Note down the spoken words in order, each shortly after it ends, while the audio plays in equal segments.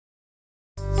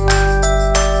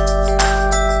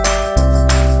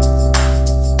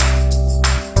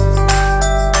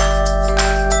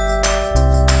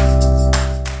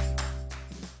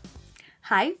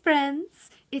Hi friends,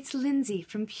 it's Lindsay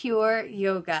from Pure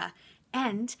Yoga,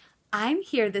 and I'm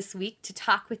here this week to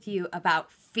talk with you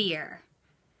about fear.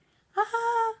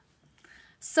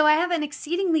 So I have an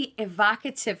exceedingly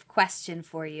evocative question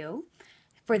for you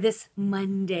for this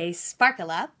Monday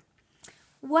Sparkle Up.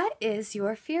 What is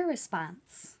your fear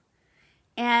response?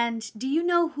 And do you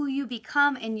know who you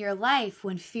become in your life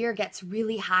when fear gets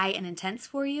really high and intense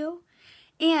for you?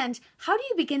 And how do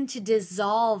you begin to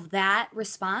dissolve that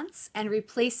response and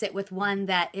replace it with one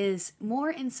that is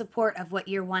more in support of what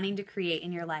you're wanting to create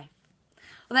in your life?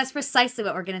 Well, that's precisely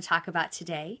what we're going to talk about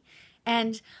today.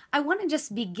 And I want to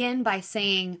just begin by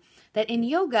saying that in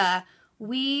yoga,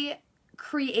 we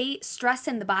create stress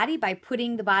in the body by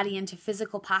putting the body into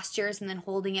physical postures and then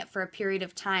holding it for a period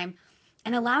of time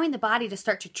and allowing the body to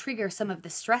start to trigger some of the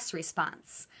stress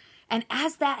response. And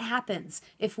as that happens,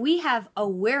 if we have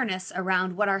awareness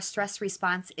around what our stress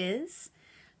response is,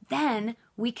 then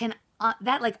we can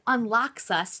that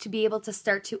unlocks us to be able to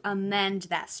start to amend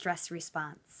that stress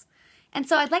response. And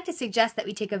so I'd like to suggest that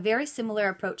we take a very similar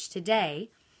approach today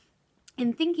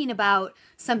in thinking about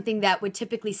something that would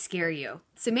typically scare you.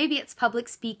 So maybe it's public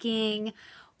speaking,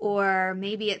 or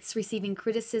maybe it's receiving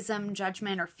criticism,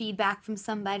 judgment, or feedback from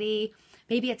somebody.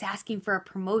 Maybe it's asking for a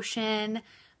promotion,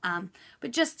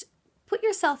 but just put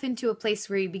yourself into a place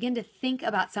where you begin to think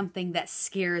about something that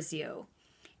scares you,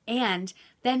 and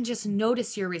then just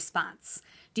notice your response.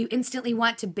 Do you instantly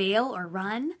want to bail or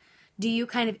run? Do you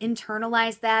kind of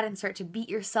internalize that and start to beat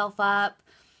yourself up?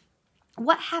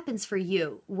 What happens for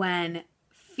you when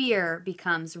fear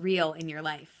becomes real in your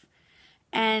life?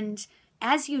 And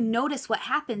as you notice what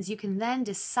happens, you can then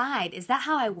decide, is that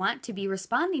how I want to be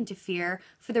responding to fear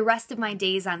for the rest of my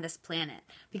days on this planet?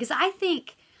 Because I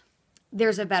think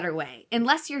there's a better way.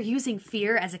 Unless you're using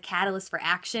fear as a catalyst for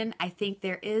action, I think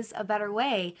there is a better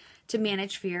way to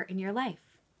manage fear in your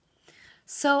life.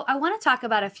 So I want to talk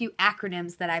about a few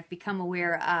acronyms that I've become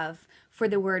aware of for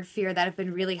the word fear that have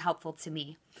been really helpful to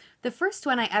me. The first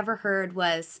one I ever heard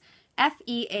was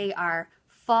FEAR,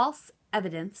 false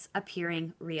evidence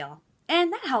appearing real.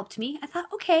 And that helped me. I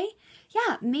thought, okay,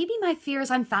 yeah, maybe my fear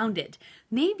is unfounded.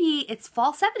 Maybe it's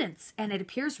false evidence and it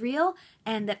appears real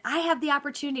and that I have the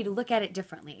opportunity to look at it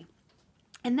differently.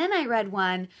 And then I read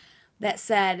one that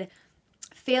said,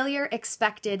 failure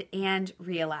expected and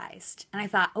realized. And I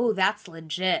thought, oh, that's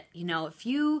legit. You know, if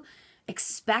you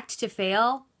expect to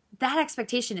fail, that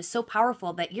expectation is so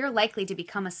powerful that you're likely to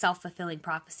become a self-fulfilling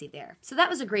prophecy there. So that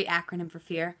was a great acronym for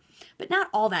fear, but not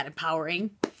all that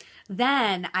empowering.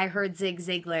 Then I heard Zig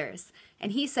Ziglar's,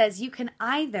 and he says you can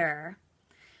either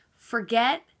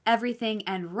forget everything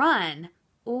and run,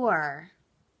 or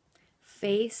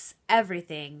face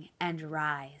everything and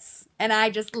rise. And I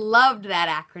just loved that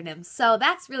acronym. So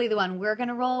that's really the one we're going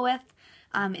to roll with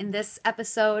in this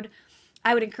episode.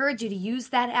 I would encourage you to use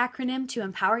that acronym to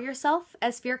empower yourself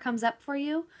as fear comes up for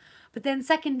you. But then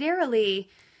secondarily,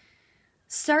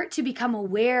 start to become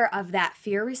aware of that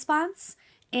fear response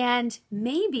and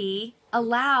maybe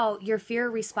allow your fear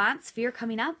response, fear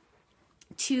coming up,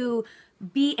 to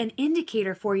be an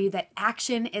indicator for you that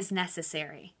action is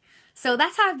necessary. So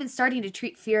that's how I've been starting to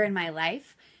treat fear in my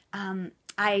life.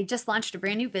 I just launched a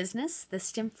brand new business, the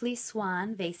Stimpfly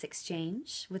Swan Vase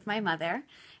Exchange, with my mother.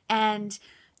 And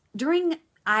during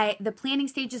the planning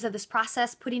stages of this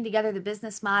process, putting together the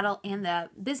business model and the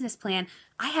business plan,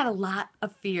 I had a lot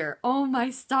of fear. Oh, my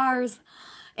stars.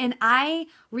 And I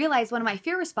realized one of my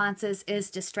fear responses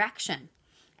is distraction.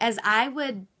 As I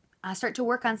would start to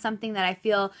work on something that I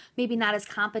feel maybe not as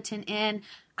competent in,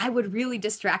 I would really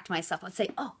distract myself. I'd say,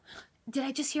 oh, did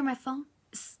I just hear my phone?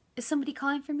 Is somebody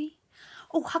calling for me?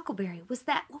 Oh, Huckleberry,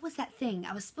 what was that thing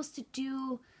I was supposed to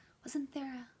do? Wasn't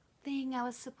there a thing I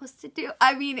was supposed to do?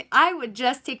 I mean, I would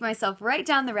just take myself right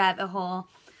down the rabbit hole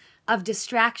of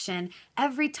distraction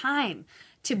every time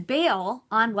to bail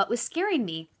on what was scaring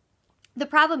me. The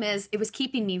problem is it was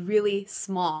keeping me really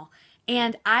small,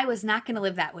 and I was not going to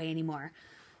live that way anymore.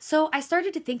 So I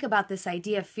started to think about this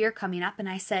idea of fear coming up, and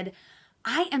I said,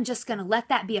 I am just going to let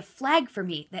that be a flag for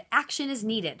me that action is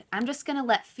needed. I'm just going to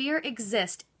let fear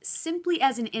exist simply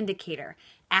as an indicator.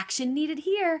 Action needed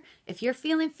here. If you're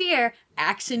feeling fear,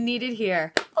 action needed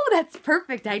here. Oh, that's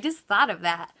perfect. I just thought of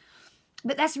that.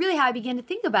 But that's really how I began to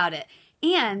think about it.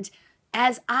 And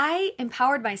as I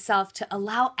empowered myself to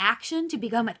allow action to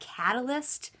become a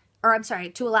catalyst,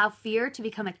 to allow fear to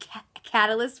become a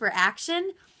catalyst for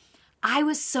action, I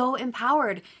was so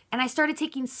empowered. And I started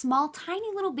taking small, tiny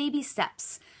little baby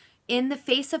steps in the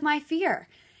face of my fear.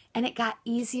 And it got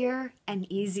easier and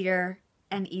easier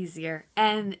and easier.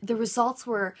 And the results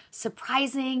were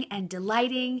surprising and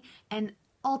delighting and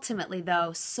ultimately,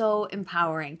 though, so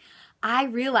empowering. I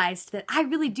realized that I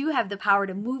really do have the power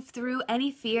to move through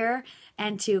any fear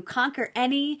and to conquer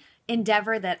any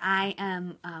endeavor that I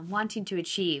am wanting to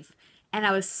achieve. And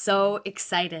I was so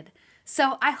excited.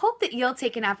 So I hope that you'll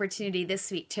take an opportunity this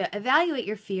week to evaluate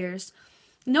your fears,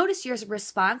 notice your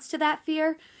response to that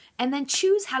fear, and then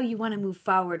choose how you want to move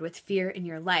forward with fear in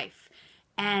your life.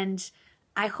 And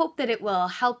I hope that it will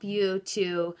help you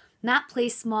to not play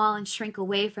small and shrink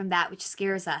away from that which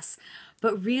scares us,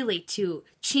 but really to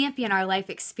champion our life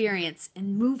experience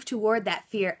and move toward that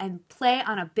fear and play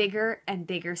on a bigger and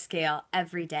bigger scale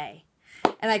every day.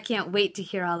 And I can't wait to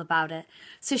hear all about it.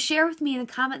 So share with me in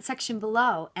the comment section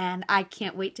below, and I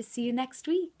can't wait to see you next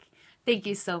week. Thank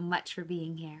you so much for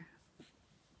being here.